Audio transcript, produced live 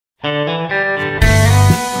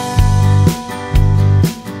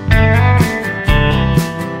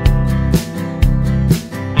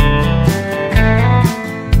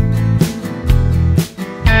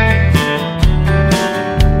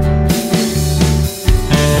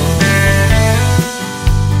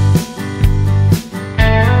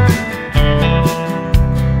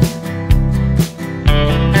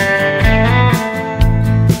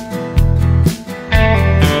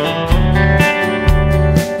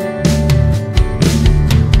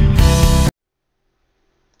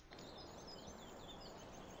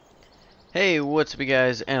Hey, what's up you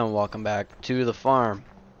guys, and welcome back to the farm.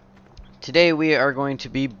 Today we are going to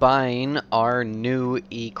be buying our new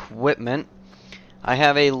equipment. I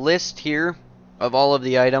have a list here of all of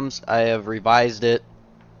the items. I have revised it,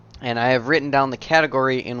 and I have written down the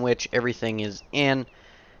category in which everything is in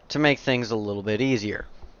to make things a little bit easier.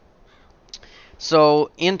 So,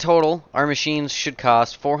 in total, our machines should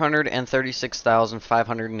cost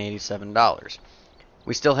 $436,587.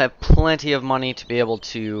 We still have plenty of money to be able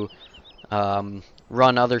to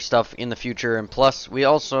run other stuff in the future, and plus we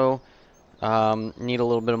also need a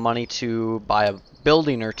little bit of money to buy a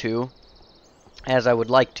building or two, as I would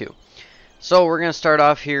like to. So we're going to start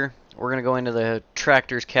off here. We're going to go into the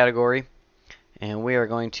tractors category, and we are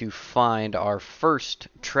going to find our first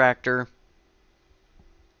tractor,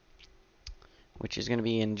 which is going to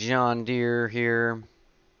be in John Deere here.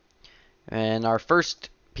 And our first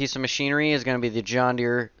piece of machinery is going to be the John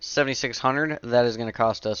Deere 7600. That is going to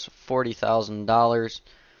cost us $40,000.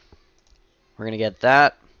 We're going to get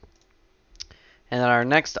that. And then our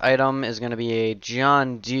next item is going to be a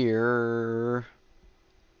John Deere,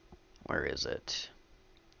 where is it?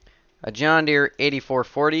 A John Deere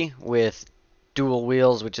 8440 with dual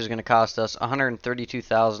wheels, which is going to cost us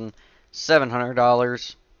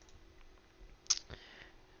 $132,700.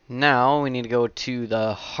 Now we need to go to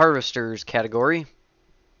the harvesters category.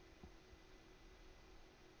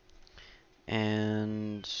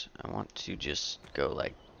 And I want to just go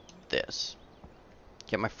like this.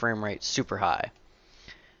 Get my frame rate super high.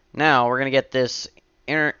 Now we're going to get this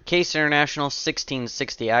Case International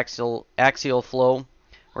 1660 axial flow.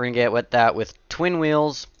 We're going to get that with twin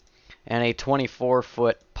wheels and a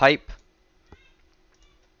 24-foot pipe.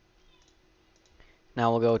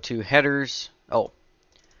 Now we'll go to headers. Oh,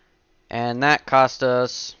 and that cost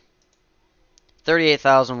us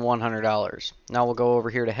 $38,100. Now we'll go over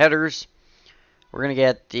here to headers. We're going to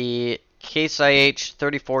get the Case IH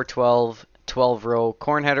 3412 12-row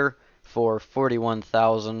corn header for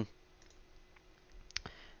 $41,000,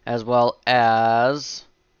 as well as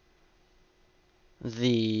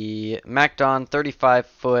the MacDon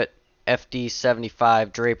 35-foot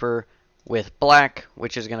FD75 draper with black,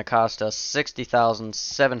 which is going to cost us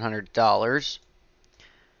 $60,700.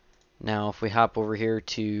 Now if we hop over here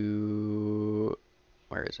to,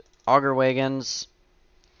 where is it, auger wagons.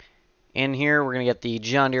 In here, we're going to get the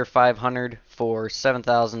John Deere 500 for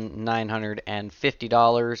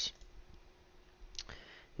 $7,950.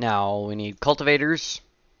 Now, we need cultivators.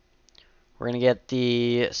 We're going to get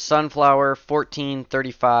the Sunflower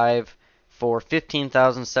 1435 for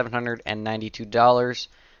 $15,792.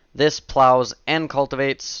 This plows and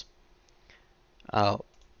cultivates.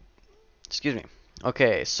 Excuse me.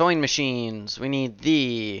 Okay, sewing machines. We need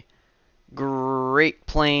the Great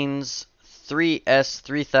Plains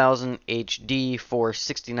 3S3000 HD for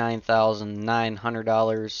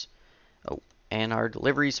 $69,900. Oh, and our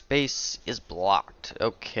delivery space is blocked.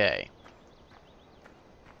 Okay.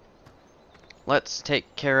 Let's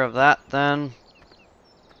take care of that then.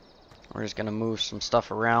 We're just going to move some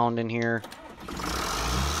stuff around in here. So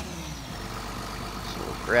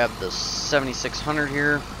we'll grab the 7600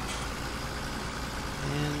 here.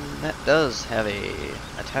 And that does have a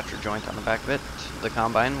attacher joint on the back of it, the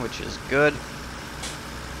combine, which is good.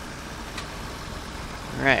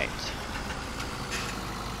 Alright.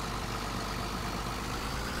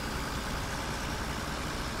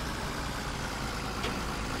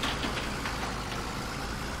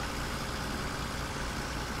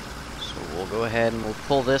 So we'll go ahead and we'll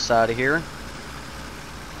pull this out of here.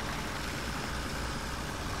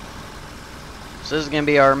 So this is going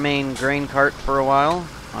to be our main grain cart for a while,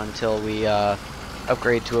 until we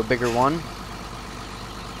upgrade to a bigger one.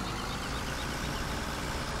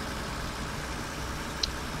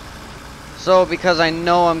 So because I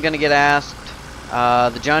know I'm going to get asked,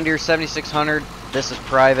 the John Deere 7600, this is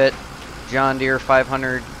private. John Deere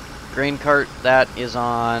 500 grain cart, that is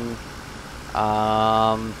on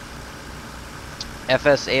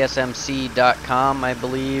FS17.com, I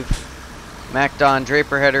believe. MacDon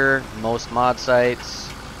draper header, most mod sites.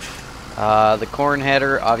 The corn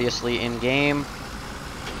header, obviously in game.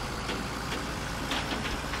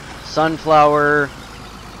 Sunflower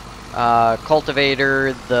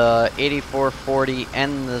cultivator, the 8440,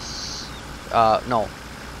 and this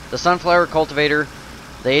the sunflower cultivator,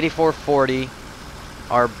 the 8440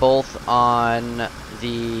 are both on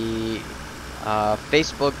the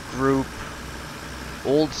Facebook group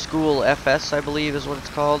Old School FS, I believe is what it's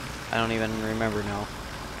called. I don't even remember now.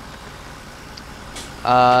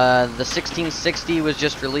 The 1660 was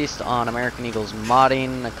just released on American Eagle's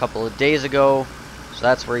Modding a couple of days ago, so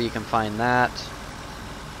that's where you can find that.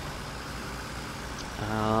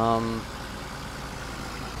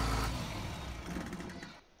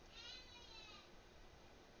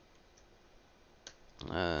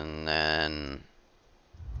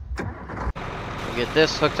 get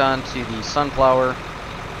this hooked onto the sunflower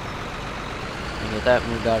and get that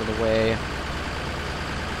moved out of the way.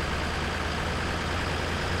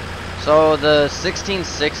 So the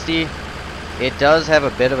 1660, it does have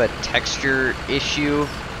a bit of a texture issue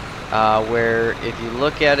where if you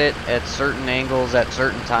look at it at certain angles at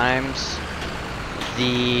certain times,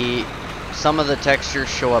 some of the textures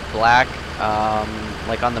show up black,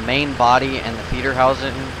 like on the main body and the feeder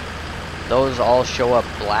housing. Those all show up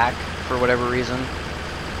black for whatever reason.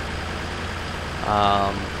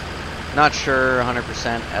 Not sure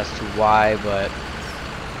 100% as to why, but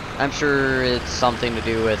I'm sure it's something to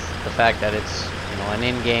do with the fact that it's, you know, an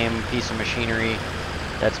in-game piece of machinery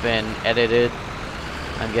that's been edited.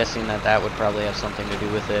 I'm guessing that that would probably have something to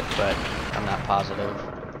do with it, but I'm not positive.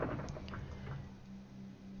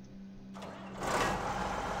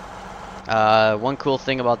 One cool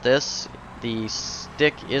thing about this, the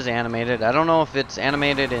stick is animated. I don't know if it's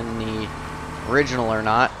animated in the original or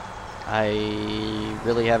not. I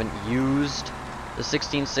really haven't used the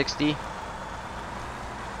 1660.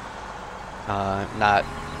 Not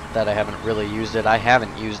that I haven't really used it. I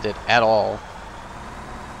haven't used it at all.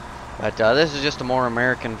 But this is just a more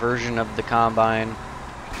American version of the Combine,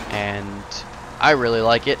 and I really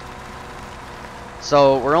like it.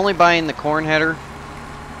 So we're only buying the corn header.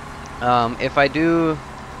 If I do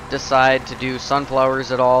decide to do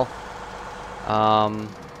sunflowers at all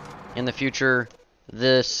in the future,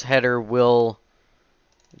 this header will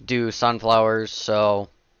do sunflowers, so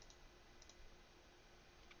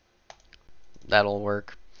that'll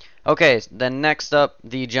work. Okay, then next up,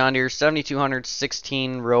 the John Deere 7200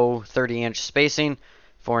 16-row 30-inch spacing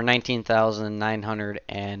for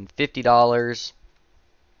 $19,950.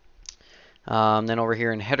 Then over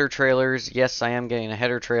here in header trailers, yes, I am getting a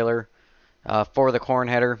header trailer for the corn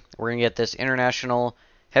header. We're going to get this International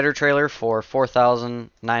header trailer for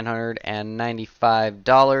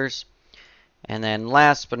 $4,995. And then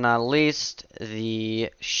last but not least,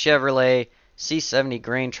 the Chevrolet C70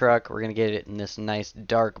 grain truck. We're going to get it in this nice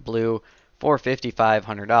dark blue for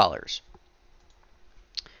 $5,500.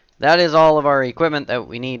 That is all of our equipment that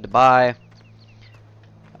we need to buy.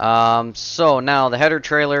 So now the header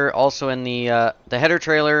trailer, also in the header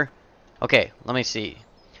trailer. Okay, let me see.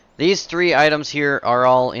 These three items here are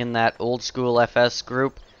all in that old school FS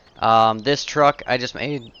group. This truck I just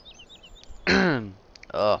made.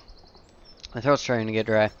 Oh, my throat's trying to get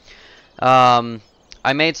dry.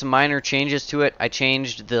 I made some minor changes to it. I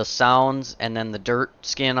changed the sounds and then the dirt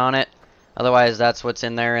skin on it. Otherwise, that's what's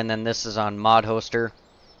in there. And then this is on Mod Hoster.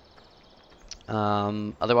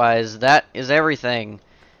 Otherwise, that is everything.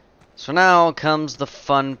 So now comes the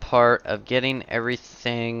fun part of getting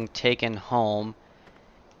everything taken home.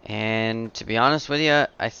 And to be honest with you,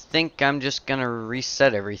 I think I'm just going to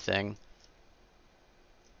reset everything.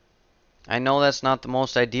 I know that's not the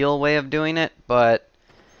most ideal way of doing it, but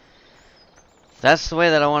that's the way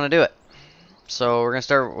that I want to do it. So we're going to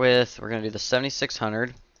start with, we're going to do the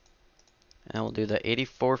 7600. And we'll do the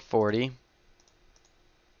 8440.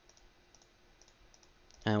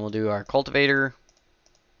 And we'll do our cultivator,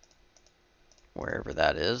 wherever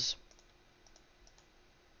that is.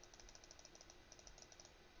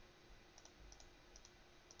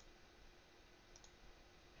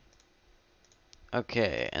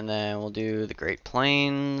 Okay, and then we'll do the Great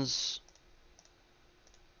Plains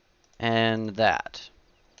and that.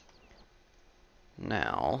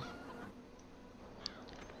 Now,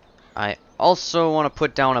 I also want to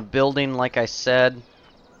put down a building like I said,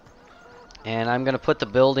 and I'm going to put the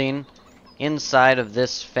building inside of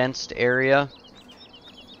this fenced area.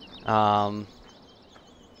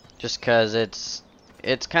 Just because it's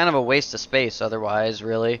kind of a waste of space otherwise,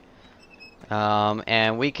 really.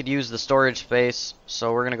 And we could use the storage space,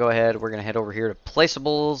 so we're going to go ahead, we're going to head over here to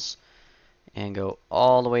Placeables and go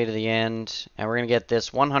all the way to the end, and we're going to get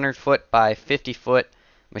this 100 foot by 50 foot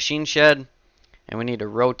machine shed, and we need to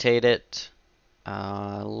rotate it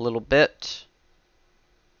a little bit.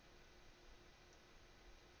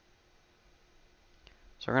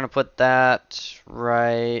 So we're going to put that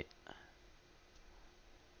right,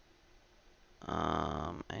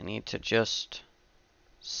 I need to just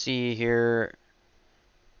see here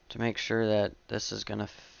to make sure that this is gonna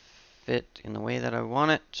fit in the way that I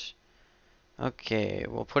want it. Okay,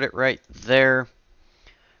 we'll put it right there.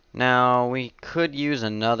 Now we could use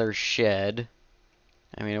another shed.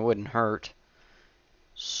 I mean, it wouldn't hurt.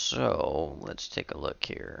 So let's take a look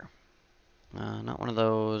here. Not one of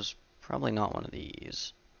those, probably not one of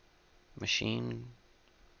these. Machine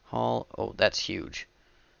hall. Oh, that's huge.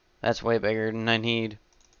 That's way bigger than I need.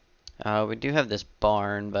 We do have this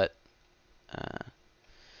barn, but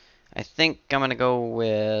I think I'm going to go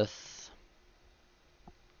with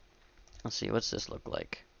Let's see, what's this look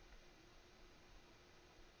like?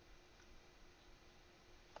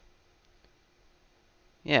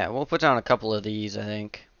 Yeah, we'll put down a couple of these, I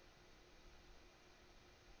think.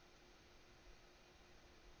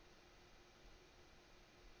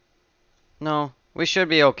 No, we should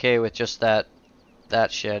be okay with just that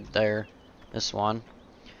shed there. This one.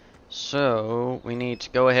 So, we need to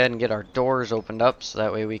go ahead and get our doors opened up so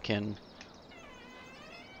that way we can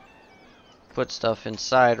put stuff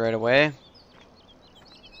inside right away.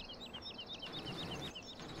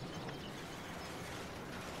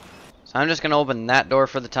 So I'm just going to open that door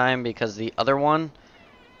for the time because the other one,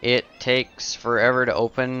 it takes forever to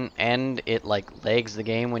open and it like lags the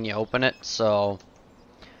game when you open it. So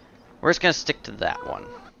we're just going to stick to that one.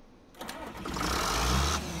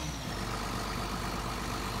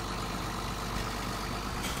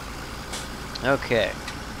 Okay,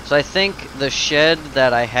 so I think the shed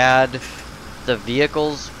that I had the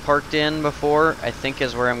vehicles parked in before, I think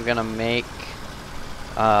is where I'm gonna make,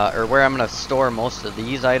 or where I'm gonna store most of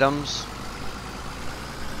these items.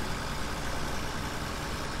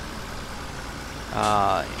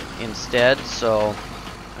 Instead, so,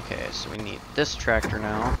 okay, so we need this tractor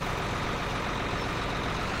now.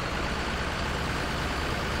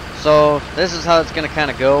 So, this is how it's gonna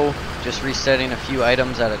kind of go, just resetting a few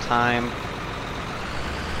items at a time.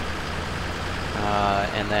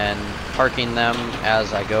 And then parking them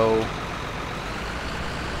as I go.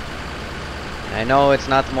 And I know it's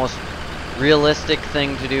not the most realistic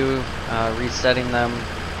thing to do, resetting them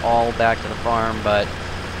all back to the farm, but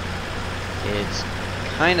it's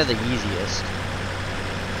kind of the easiest.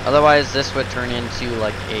 Otherwise, this would turn into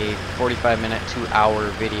like a 45-minute, 2-hour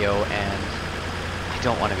video, and I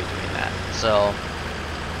don't want to be doing that. So,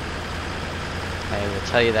 I will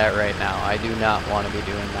tell you that right now. I do not want to be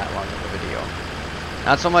doing that long of a video.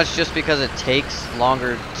 Not so much just because it takes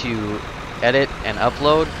longer to edit and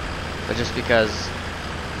upload, but just because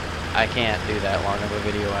I can't do that long of a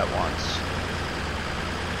video at once.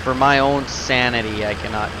 For my own sanity, I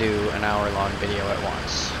cannot do an hour-long video at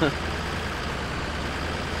once. Okay,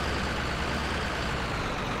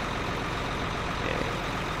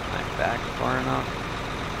 am I back far enough?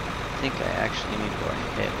 I think I actually need to go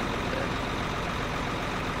ahead and do that.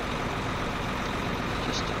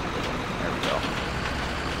 Just a little. There we go.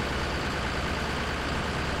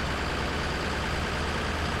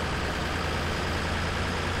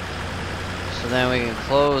 So then we can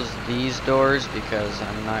close these doors because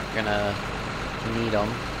I'm not gonna need them.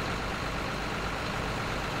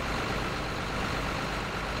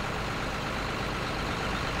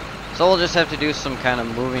 So we'll just have to do some kind of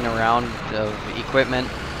moving around of equipment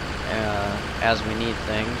as we need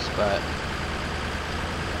things, but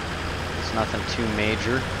it's nothing too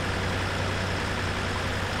major.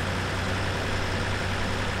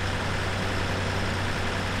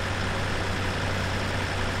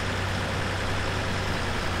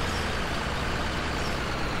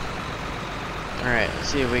 Alright, let's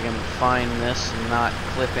see if we can find this and not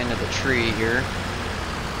clip into the tree here.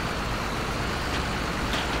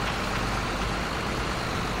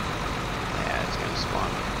 Yeah, it's going to spawn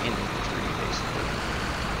into the tree, basically.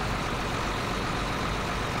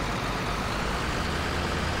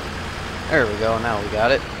 There we go, now we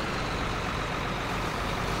got it.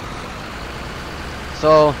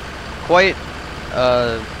 So, quite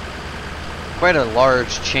a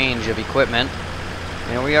large change of equipment.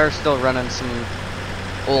 You know, we are still running some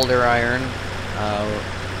older iron.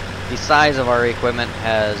 The size of our equipment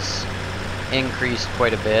has increased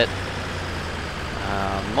quite a bit.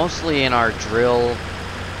 Mostly in our drill,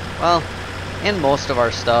 well, in most of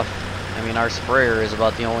our stuff. I mean, our sprayer is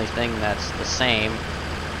about the only thing that's the same.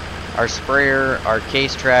 Our sprayer, our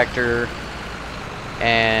case tractor,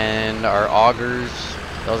 and our augers,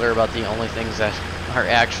 those are about the only things that are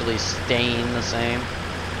actually staying the same.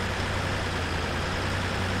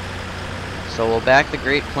 So we'll back the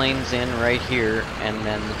Great Plains in right here, and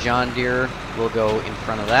then the John Deere will go in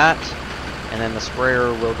front of that, and then the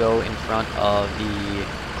sprayer will go in front of the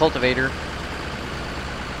cultivator.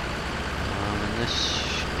 And this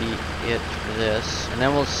should be it for this. And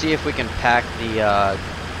then we'll see if we can pack the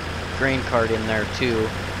grain cart in there too.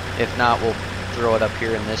 If not, we'll throw it up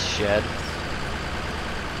here in this shed.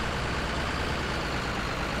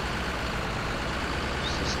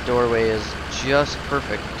 So this doorway is just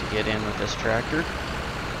perfect to get in with this tractor.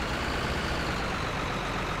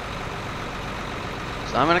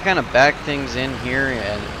 So I'm going to kind of back things in here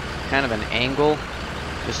at kind of an angle,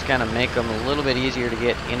 just kind of make them a little bit easier to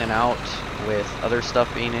get in and out with other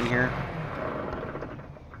stuff being in here.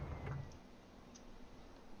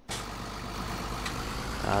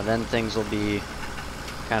 Then things will be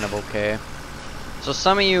kind of okay. So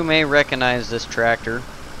some of you may recognize this tractor,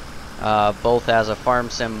 both as a farm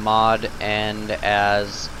sim mod and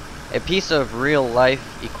as a piece of real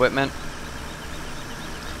life equipment.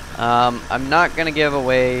 I'm not going to give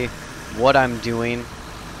away what I'm doing,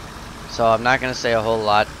 so I'm not going to say a whole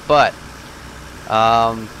lot, but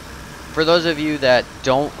for those of you that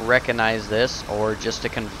don't recognize this, or just to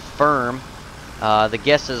confirm the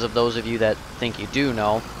guesses of those of you that think you do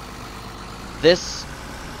know, this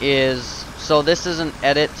is an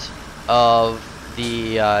edit of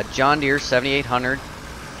the John Deere 7800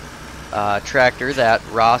 tractor that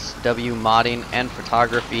Ross W Modding and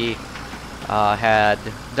Photography had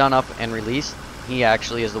done up and released. He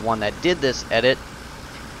actually is the one that did this edit.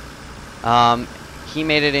 He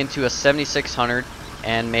made it into a 7600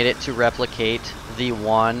 and made it to replicate the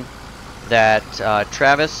one that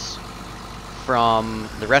Travis from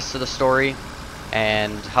the rest of the story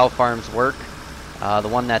and how farms work, the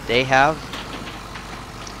one that they have,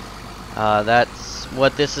 that's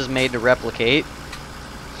what this is made to replicate.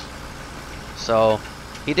 So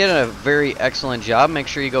he did a very excellent job. Make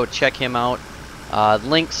sure you go check him out.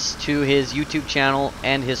 Links to his YouTube channel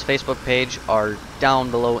and his Facebook page are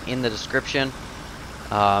down below in the description.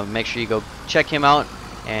 Make sure you go check him out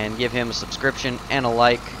and give him a subscription and a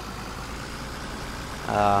like.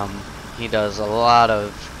 He does a lot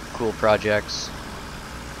of cool projects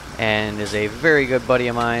and is a very good buddy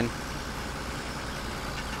of mine.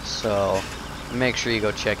 So make sure you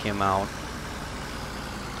go check him out.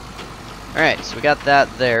 Alright, so we got that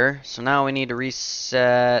there. So now we need to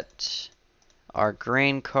reset our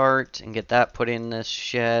grain cart and get that put in this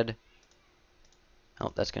shed.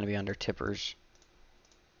 Oh, that's going to be under tippers.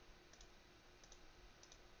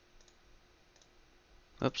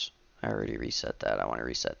 Oops, I already reset that. I want to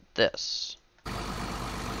reset this.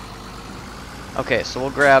 Okay, so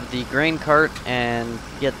we'll grab the grain cart and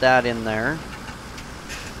get that in there.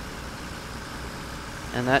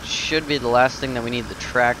 And that should be the last thing that we need the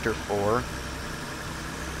tractor for.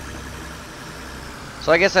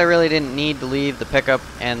 So I guess I really didn't need to leave the pickup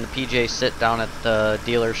and the PJ sit down at the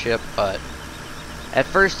dealership, but at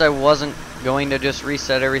first I wasn't going to just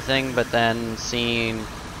reset everything, but then seeing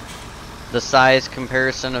the size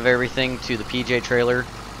comparison of everything to the PJ trailer,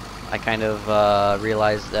 I kind of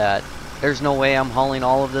realized that there's no way I'm hauling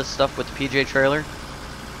all of this stuff with the PJ trailer,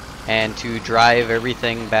 and to drive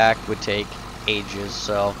everything back would take ages,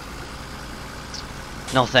 so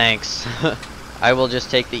no thanks. I will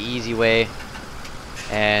just take the easy way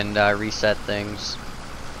and reset things.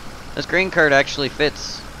 This grain cart actually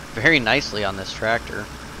fits very nicely on this tractor.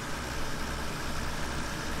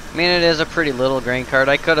 I mean, it is a pretty little grain cart.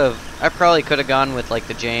 I probably could have gone with like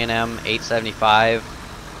the J&M 875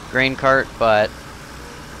 grain cart, but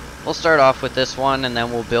we'll start off with this one and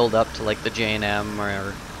then we'll build up to like the J&M,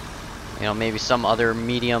 or you know, maybe some other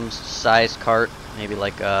medium-sized cart, maybe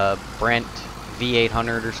like a Brent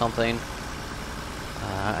V800 or something.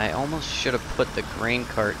 I almost should have put the grain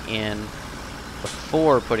cart in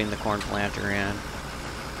before putting the corn planter in,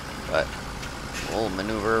 but we'll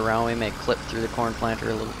maneuver around. We may clip through the corn planter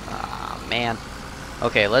a little. Ah, man.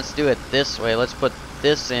 Okay, let's do it this way. Let's put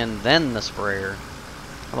this in, then the sprayer.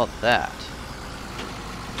 How about that?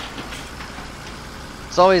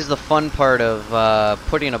 It's always the fun part of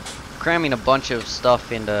cramming a bunch of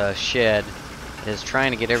stuff into a shed, is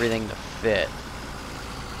trying to get everything to fit.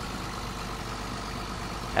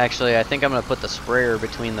 Actually, I think I'm going to put the sprayer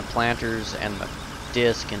between the planters and the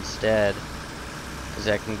disc instead, because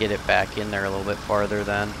I can get it back in there a little bit farther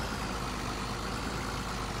then.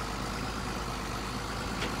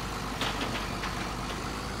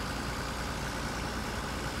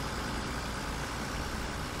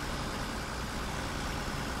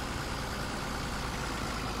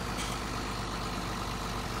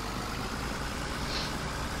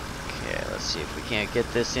 See if we can't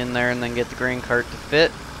get this in there and then get the grain cart to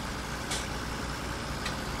fit.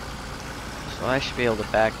 So I should be able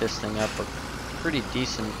to back this thing up a pretty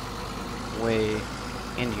decent way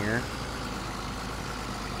in here.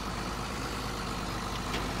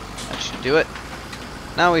 That should do it.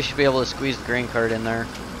 Now we should be able to squeeze the grain cart in there.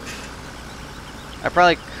 I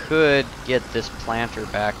probably could get this planter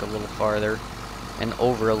back a little farther and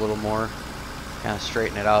over a little more. Kind of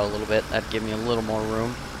straighten it out a little bit. That'd give me a little more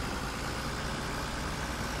room.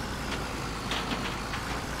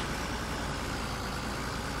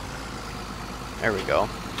 There we go.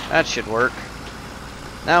 That should work.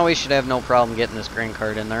 Now we should have no problem getting this grain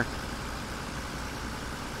cart in there.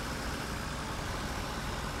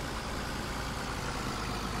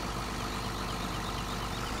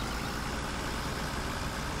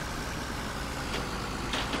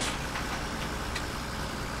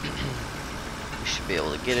 should be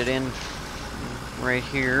able to get it in right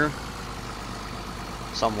here.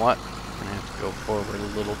 Somewhat. I'm gonna have to go forward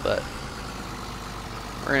a little bit.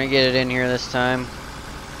 We're gonna get it in here this time.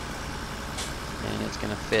 And it's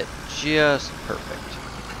gonna fit just perfect.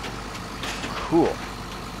 Cool.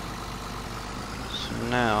 So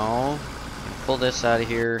now, pull this out of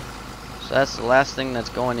here. So that's the last thing that's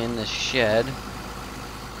going in this shed.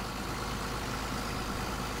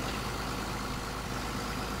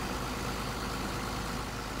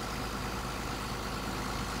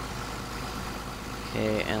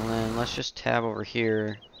 Okay, and then let's just tab over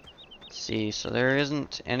here. Let's see, so there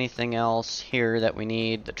isn't anything else here that we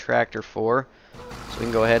need the tractor for. So we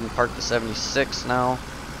can go ahead and park the 76 now.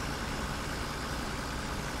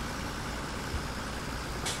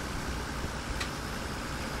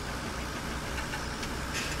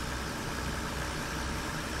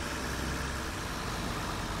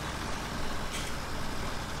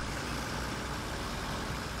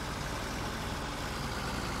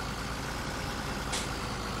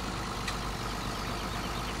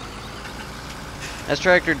 This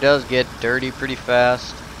tractor does get dirty pretty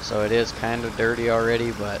fast, so it is kind of dirty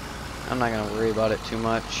already, but I'm not going to worry about it too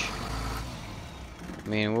much. I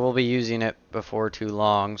mean, we'll be using it before too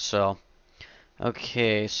long, so.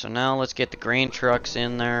 Okay, so now let's get the grain trucks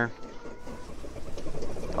in there.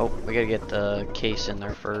 Oh, we got to get the case in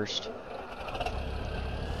there first.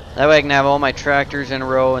 That way I can have all my tractors in a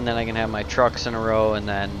row, and then I can have my trucks in a row, and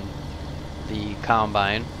then the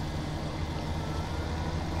combine.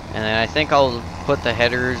 And then I think I'll put the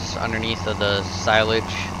headers underneath of the silage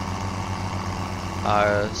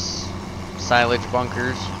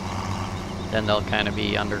bunkers. Then they'll kind of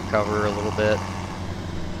be undercover a little bit.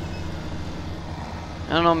 I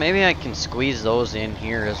don't know, maybe I can squeeze those in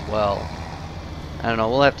here as well. I don't know,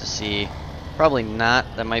 we'll have to see. Probably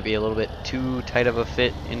not. That might be a little bit too tight of a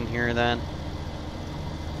fit in here then.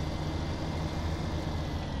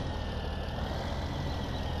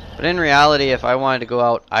 But in reality, if I wanted to go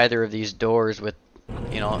out either of these doors with,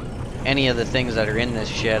 you know, any of the things that are in this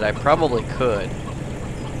shed, I probably could.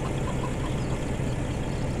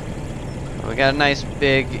 We got a nice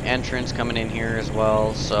big entrance coming in here as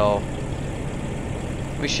well, so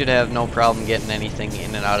we should have no problem getting anything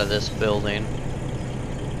in and out of this building.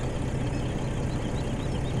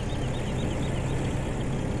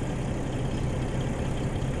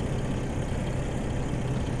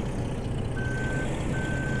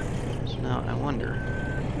 I wonder.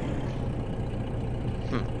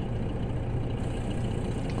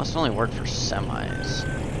 Must only work for semis.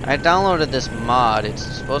 I downloaded this mod. It's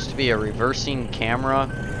supposed to be a reversing camera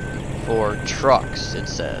for trucks, it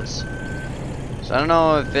says. So I don't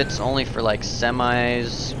know if it's only for like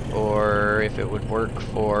semis or if it would work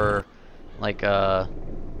for like a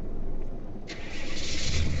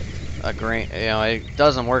grain, you know, it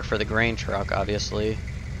doesn't work for the grain truck obviously.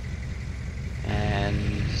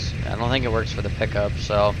 And I don't think it works for the pickup,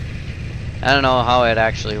 so I don't know how it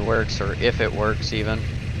actually works or if it works even.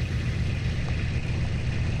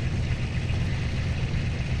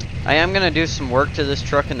 I am going to do some work to this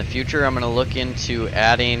truck in the future. I'm going to look into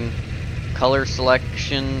adding color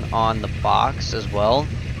selection on the box as well,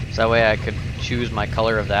 so that way I could choose my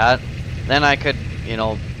color of that. Then I could, you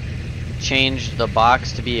know, change the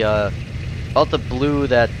box to be about the blue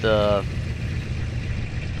that the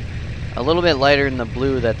a little bit lighter than the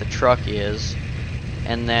blue that the truck is,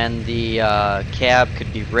 and then the cab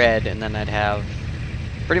could be red, and then I'd have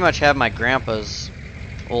pretty much have my grandpa's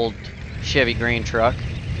old Chevy grain truck.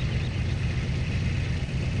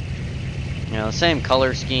 You know, the same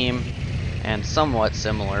color scheme and somewhat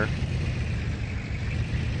similar.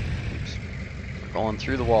 Oops. We're going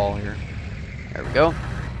through the wall here. There we go.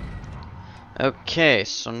 Okay,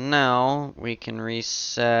 so now we can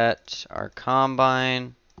reset our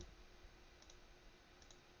combine.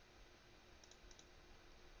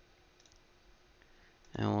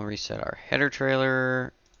 And we'll reset our header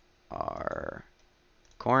trailer, our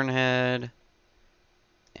corn head,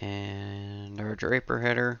 and our draper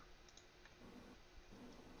header.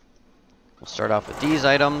 We'll start off with these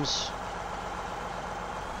items.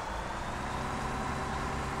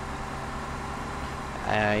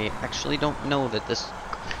 I actually don't know that this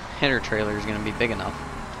header trailer is going to be big enough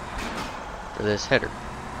for this header.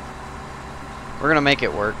 We're going to make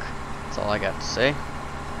it work. That's all I got to say.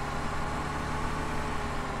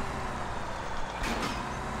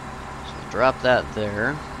 Drop that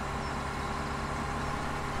there.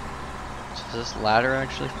 So does this ladder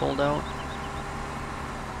actually fold out?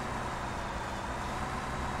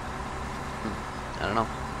 I don't know.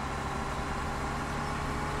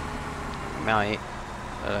 It might,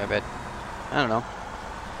 but I bet. I don't know.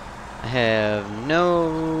 I have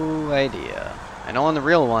no idea. I know on the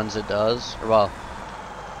real ones it does, or well,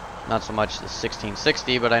 not so much the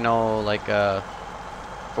 1660, but I know like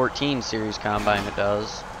 14 series combine it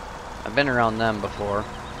does. I've been around them before.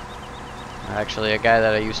 Actually, a guy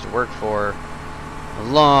that I used to work for a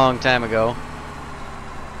long time ago,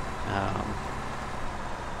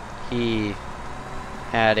 he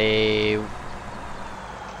had a,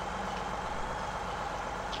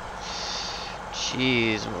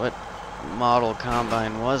 jeez, what model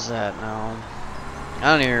combine was that now? I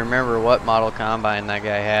don't even remember what model combine that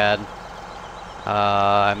guy had.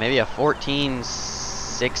 Maybe a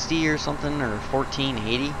 1460 or something, or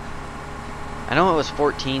 1480. I know it was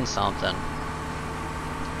 14 something.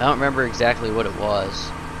 I don't remember exactly what it was.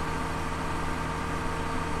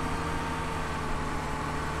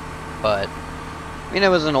 But I mean, it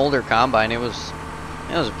was an older combine. It was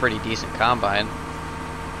a pretty decent combine.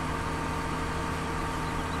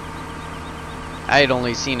 I had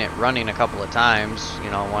only seen it running a couple of times, you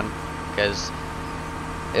know, because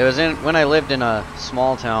it was when I lived in a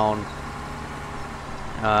small town,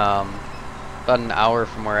 about an hour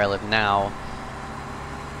from where I live now.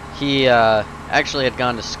 He actually had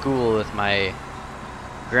gone to school with my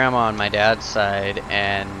grandma on my dad's side,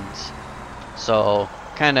 and so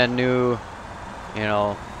kind of knew, you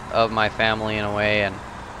know, of my family in a way. And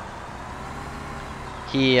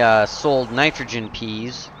he sold nitrogen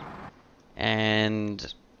peas,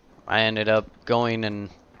 and I ended up going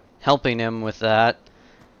and helping him with that,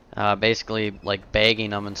 basically like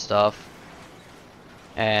bagging them and stuff,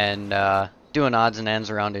 and doing odds and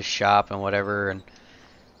ends around his shop and whatever. And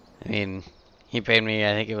I mean, he paid me,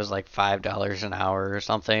 I think it was like $5 an hour or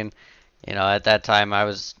something. You know, at that time I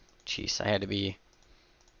was, jeez, I had to be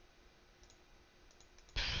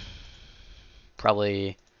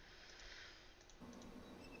probably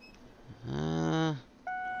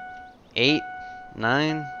 8,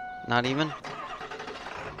 9, not even.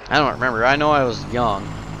 I don't remember. I know I was young,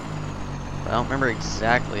 but I don't remember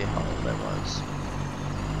exactly how old I was.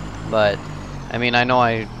 But I mean, I know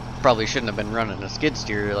I probably shouldn't have been running a skid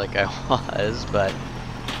steer like I was, but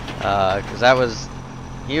because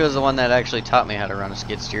he was the one that actually taught me how to run a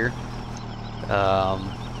skid steer. Because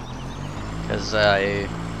I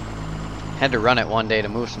had to run it one day to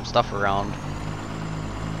move some stuff around,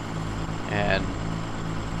 and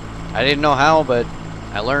I didn't know how, but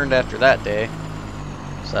I learned after that day,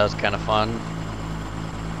 so that was kind of fun.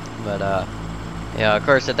 But yeah, of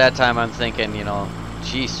course at that time I'm thinking, you know,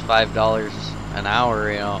 geez, $5 an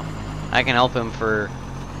hour, you know, I can help him for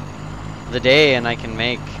the day, and I can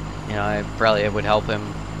make, you know, I probably would help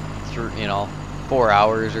him through, you know, 4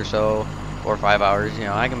 hours or so, 4 or 5 hours, you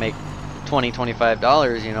know, I can make $20,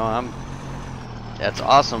 $25, you know, that's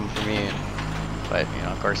awesome for me. But, you know,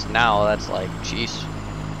 of course now that's like, geez,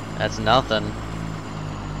 that's nothing.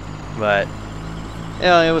 But, you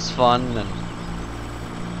know, it was fun, and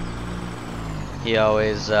he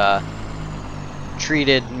always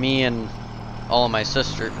treated me and all of my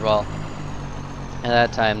sisters, well, at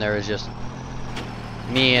that time there was just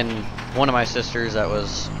me and one of my sisters that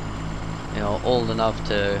was, you know, old enough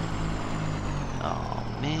to, oh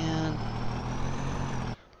man,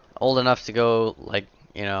 old enough to go, like,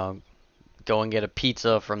 you know, go and get a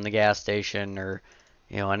pizza from the gas station, or,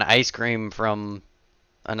 you know, an ice cream from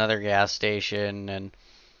another gas station, and,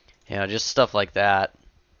 you know, just stuff like that.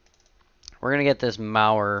 We're gonna get this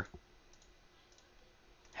Mauer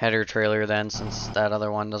header trailer then, since that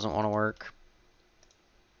other one doesn't want to work.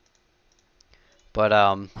 But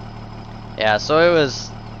yeah, so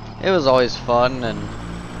it was always fun. And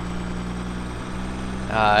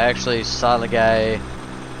I actually saw the guy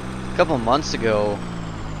a couple months ago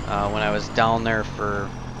when I was down there for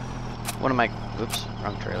one of my, oops,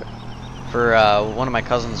 wrong trailer, for one of my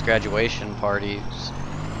cousin's graduation parties,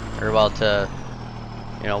 or well, to,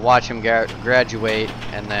 you know, watch him graduate,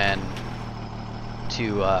 and then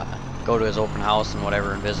to go to his open house and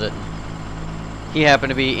whatever and visit. He happened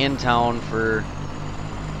to be in town for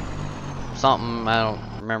something, I don't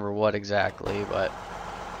remember what exactly, but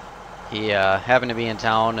he happened to be in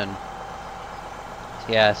town. And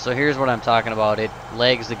yeah, so here's what I'm talking about. It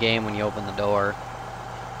lags the game when you open the door,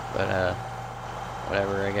 but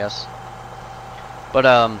whatever, I guess. But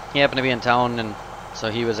he happened to be in town, and so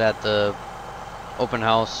he was at the open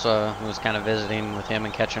house. Was kind of visiting with him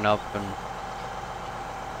and catching up. And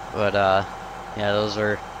but yeah, those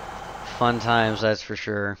are fun times, that's for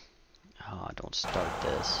sure. Oh, don't start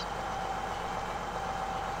this.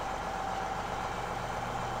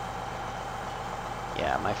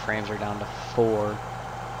 Yeah, my frames are down to 4.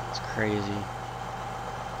 It's crazy.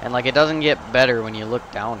 And like, it doesn't get better when you look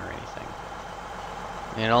down or anything.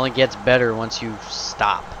 And it only gets better once you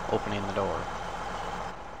stop opening the door.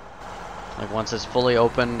 Like once it's fully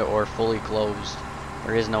opened or fully closed.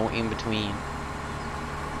 There is no in between.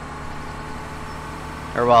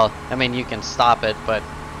 Or well, I mean you can stop it, but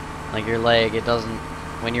like your leg, it doesn't,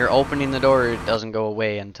 when you're opening the door, it doesn't go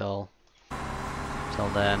away until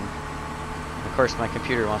then. Of course my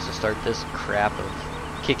computer wants to start this crap of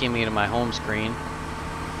kicking me to my home screen.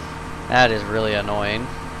 That is really annoying.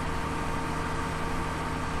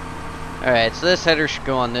 Alright, so this header should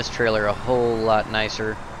go on this trailer a whole lot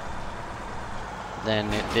nicer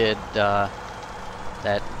than it did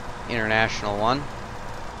that international one.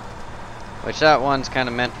 Which that one's kind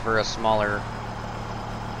of meant for a smaller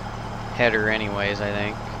header anyways, I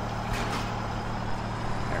think.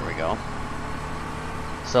 There we go.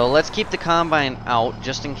 So let's keep the Combine out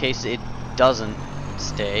just in case it doesn't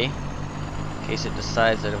stay. In case it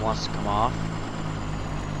decides that it wants to come off.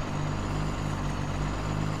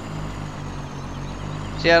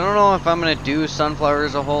 See, I don't know if I'm going to do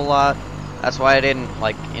sunflowers a whole lot. That's why I didn't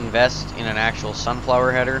like invest in an actual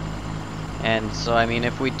sunflower header. And so, I mean,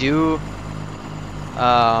 if we do,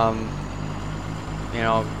 you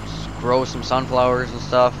know, grow some sunflowers and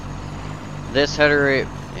stuff, this header,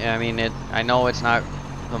 I know it's not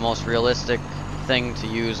the most realistic thing to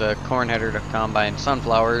use a corn header to combine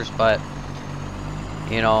sunflowers, but,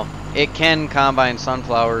 you know, it can combine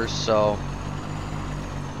sunflowers, so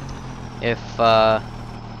if I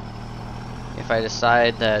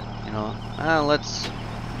decide that, you know, let's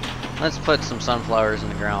put some sunflowers in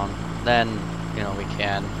the ground, then, you know, we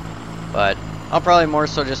can. But I'll probably more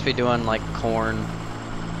so just be doing like corn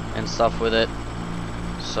and stuff with it.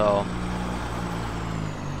 So,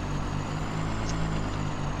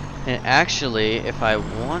 and actually, if I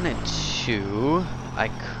wanted to, I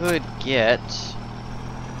could get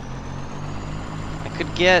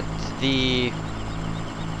the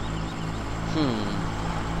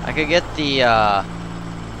I could get the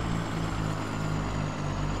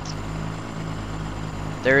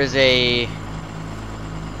there is a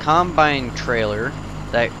combine trailer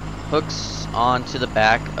that hooks onto the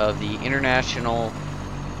back of the international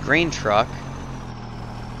grain truck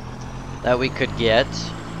that we could get,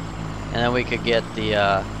 and then we could get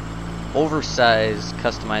the oversized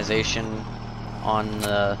customization on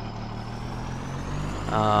the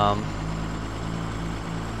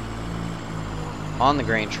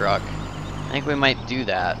grain truck. I think we might do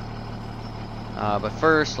that. But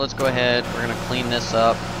first, let's go ahead. We're going to clean this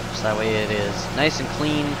up so that way it is nice and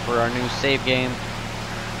clean for our new save game.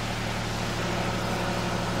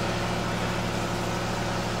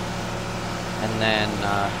 And then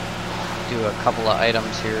do a couple of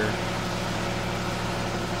items here.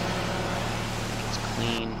 It's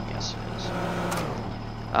clean. Yes, it is.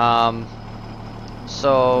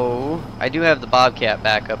 So I do have the Bobcat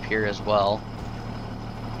back up here as well.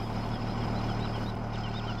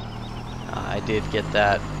 I did get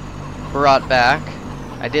that brought back.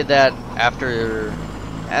 I did that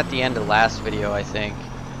at the end of last video, I think,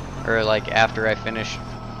 or like after I finished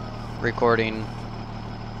recording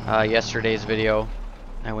yesterday's video.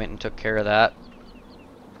 I went and took care of that.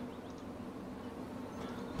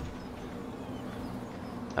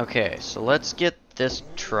 Okay, so let's get this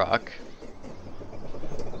truck.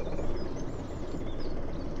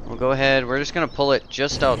 We'll go ahead, we're just gonna pull it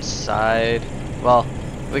just outside. Well,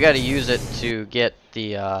 we got to use it to get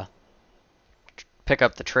the pick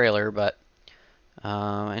up the trailer, but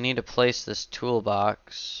I need to place this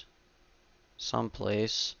toolbox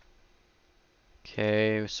someplace.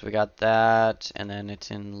 Okay, so we got that, and then it's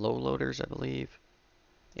in low loaders, I believe.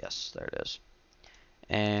 Yes, there it is.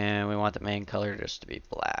 And we want the main color just to be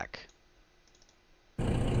black.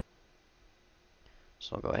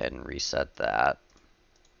 So I'll go ahead and reset that.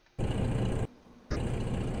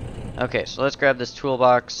 Okay, so let's grab this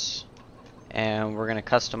toolbox, and we're going to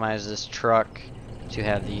customize this truck to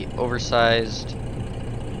have the oversized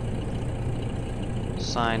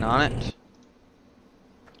sign on it.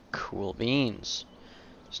 Cool beans.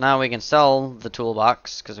 So now we can sell the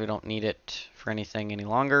toolbox because we don't need it for anything any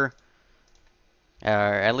longer.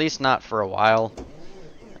 At least not for a while.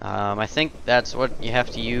 I think that's what you have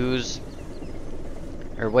to use,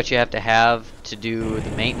 or what you have to have to do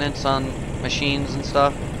the maintenance on machines and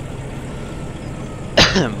stuff.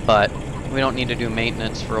 But we don't need to do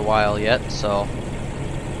maintenance for a while yet, so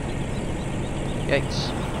yikes.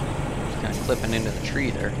 Just kind of clipping into the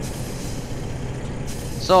tree there.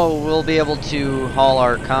 So we'll be able to haul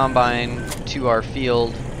our combine to our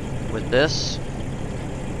field with this.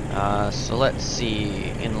 So let's see,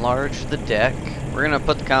 enlarge the deck. We're gonna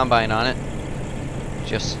put the combine on it,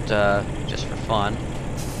 just for fun.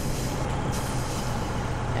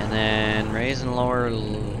 And then raise and lower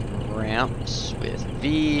ramps with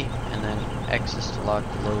V, and then X is to lock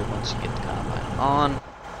the load once you get the combine on.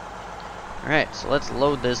 Alright, so let's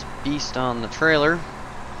load this beast on the trailer.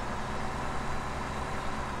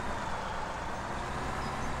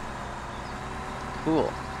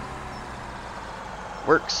 Cool.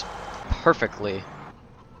 Works perfectly.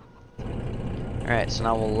 Alright, so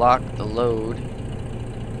now we'll lock the load.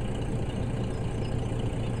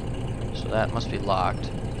 So that must be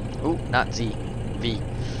locked. Ooh, not Z. V.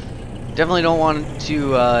 Definitely don't want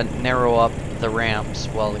to narrow up the ramps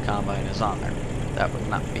while the combine is on there. That would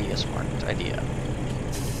not be a smart idea.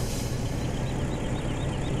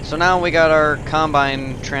 So now we got our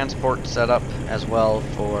combine transport set up as well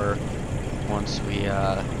for once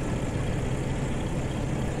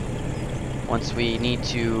we need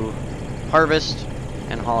to harvest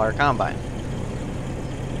and haul our combine.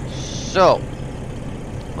 So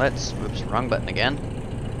let's, oops, wrong button again.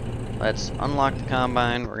 Let's unlock the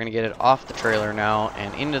combine. We're gonna get it off the trailer now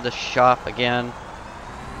and into the shop again.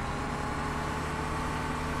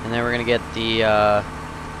 And then we're gonna get the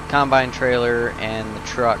combine trailer and the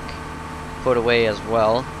truck put away as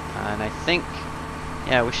well. And I think,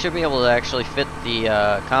 yeah, we should be able to actually fit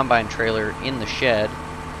the combine trailer in the shed.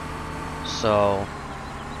 So,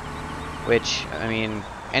 which, I mean,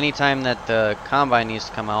 anytime that the combine needs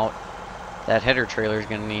to come out, that header trailer is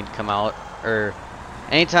going to need to come out. Or,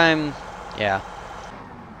 anytime, yeah.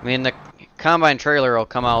 I mean, the combine trailer will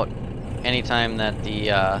come out anytime that the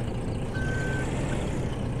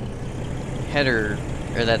header,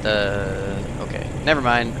 or that the, okay, never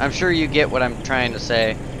mind. I'm sure you get what I'm trying to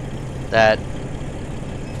say. That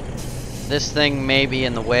this thing may be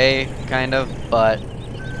in the way, kind of, but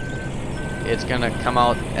it's gonna come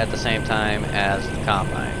out at the same time as the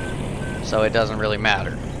combine, so it doesn't really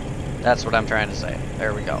matter. That's what I'm trying to say.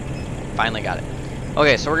 There we go. Finally got it.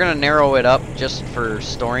 Okay, so we're gonna narrow it up just for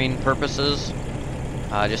storing purposes,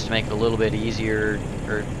 just to make it a little bit easier,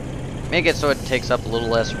 or make it so it takes up a little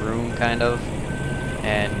less room, kind of,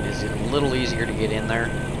 and is a little easier to get in there.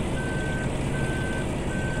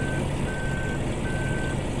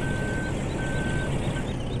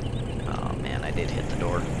 Oh man, I did hit the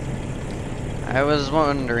door. I was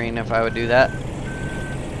wondering if I would do that.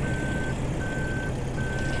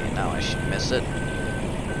 Okay, now I should miss it.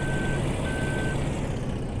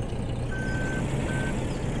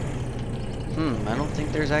 I don't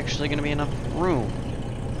think there's actually going to be enough room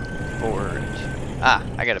for it. Ah,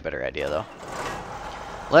 I got a better idea though.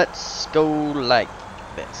 Let's go like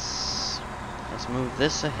this. Let's move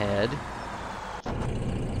this ahead.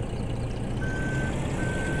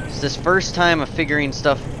 It's this first time of figuring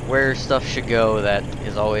stuff where stuff should go that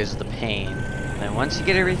is always the pain. And then once you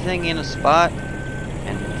get everything in a spot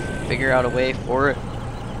and figure out a way for it,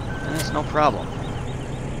 then it's no problem.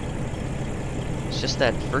 It's just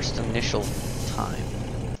that first initial time.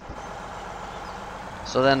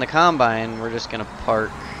 So then the combine, we're just gonna park,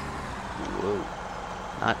 whoa,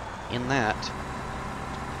 not in that.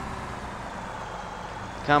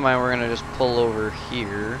 The combine, we're gonna just pull over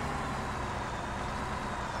here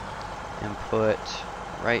and put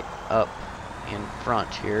right up in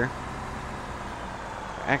front here.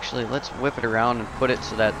 Actually, let's whip it around and put it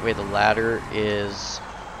so that way the ladder is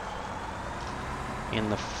in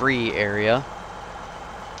the free area.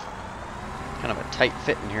 Kind of a tight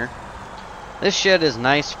fit in here. This shed is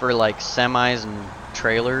nice for like semis and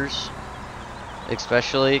trailers,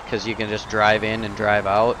 especially because you can just drive in and drive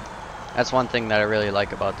out. That's one thing that I really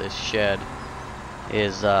like about this shed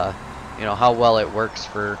is you know, how well it works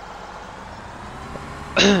for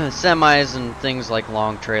semis and things like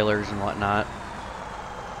long trailers and whatnot.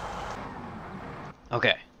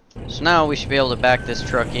 Okay, so now we should be able to back this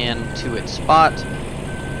truck in to its spot,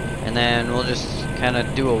 and then we'll just kind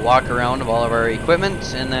of do a walk around of all of our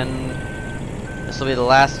equipment, and then this will be the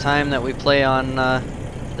last time that we play on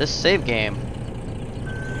this save game.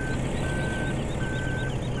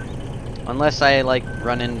 Unless I like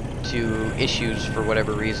run into issues for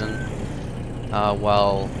whatever reason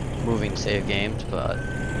while moving save games, but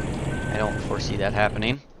I don't foresee that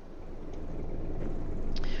happening.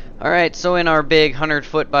 Alright, so in our big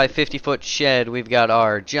 100-foot by 50-foot shed, we've got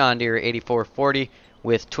our John Deere 8440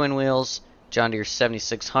 with twin wheels, John Deere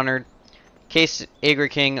 7600, Case Agri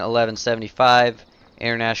King 1175,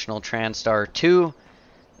 International Transtar 2,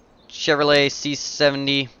 Chevrolet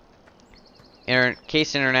C70,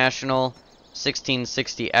 Case International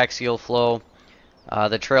 1660 Axial Flow,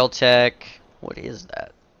 the Trail Tech, what is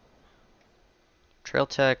that? Trail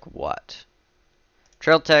Tech what?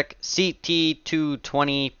 Trail Tech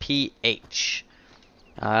CT220PH.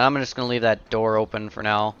 I'm just going to leave that door open for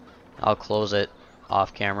now. I'll close it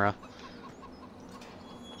off camera.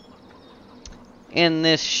 In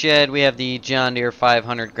this shed, we have the John Deere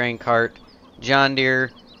 500 grain cart, John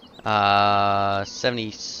Deere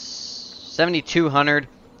 7200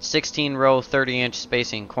 16-row 30-inch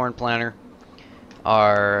spacing corn planter,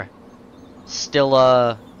 our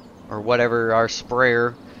Stilla or whatever, our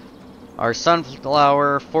sprayer, our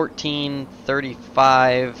Sunflower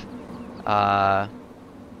 1435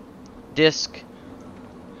 disc,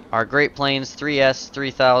 our Great Plains 3S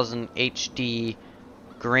 3000 HD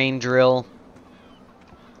grain drill.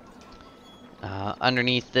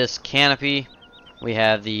 Underneath this canopy, we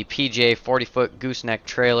have the PJ 40-foot gooseneck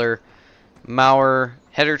trailer, Mauer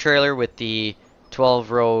header trailer with the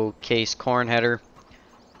 12-row case corn header,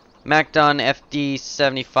 MacDon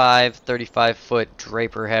FD75 35-foot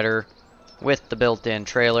draper header with the built-in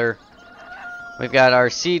trailer. We've got our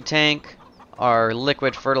seed tank, our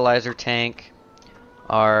liquid fertilizer tank,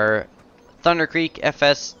 our Thunder Creek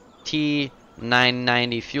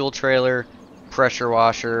FST990 fuel trailer, pressure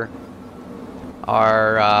washer,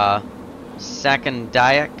 our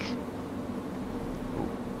Sakondayak.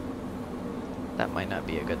 That might not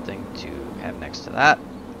be a good thing to have next to that.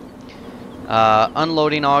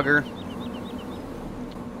 Unloading auger.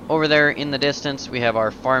 Over there in the distance, we have our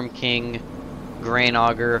Farm King grain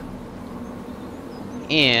auger.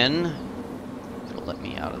 It'll let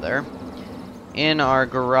me out of there. In our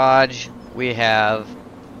garage, we have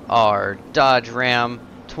our Dodge Ram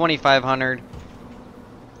 2500,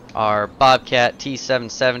 our Bobcat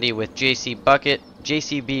T770 with JCB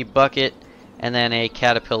bucket, and then a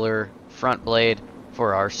Caterpillar front blade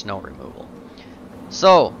for our snow removal.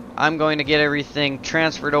 So I'm going to get everything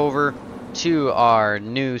transferred over to our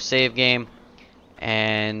new save game,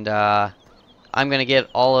 and I'm going to get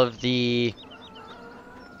all of the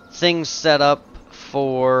things set up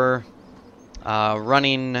for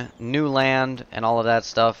running new land and all of that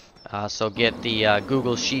stuff. So get the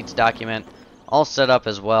Google Sheets document all set up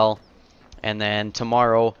as well, and then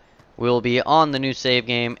tomorrow we'll be on the new save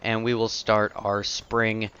game and we will start our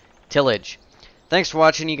spring tillage. Thanks for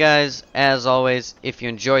watching, you guys. As always, if you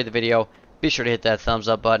enjoyed the video, be sure to hit that thumbs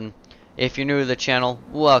up button. If you're new to the channel,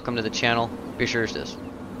 welcome to the channel. Be sure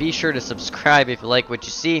to subscribe if you like what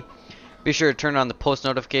you see. Be sure to turn on the post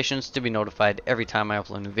notifications to be notified every time I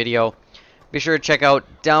upload a new video. Be sure to check out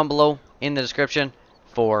down below in the description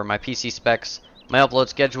for my PC specs, my upload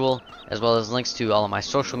schedule, as well as links to all of my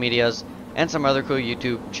social medias and some other cool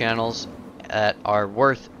YouTube channels that are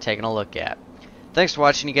worth taking a look at. Thanks for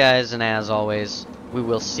watching, you guys, and as always, we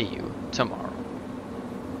will see you tomorrow.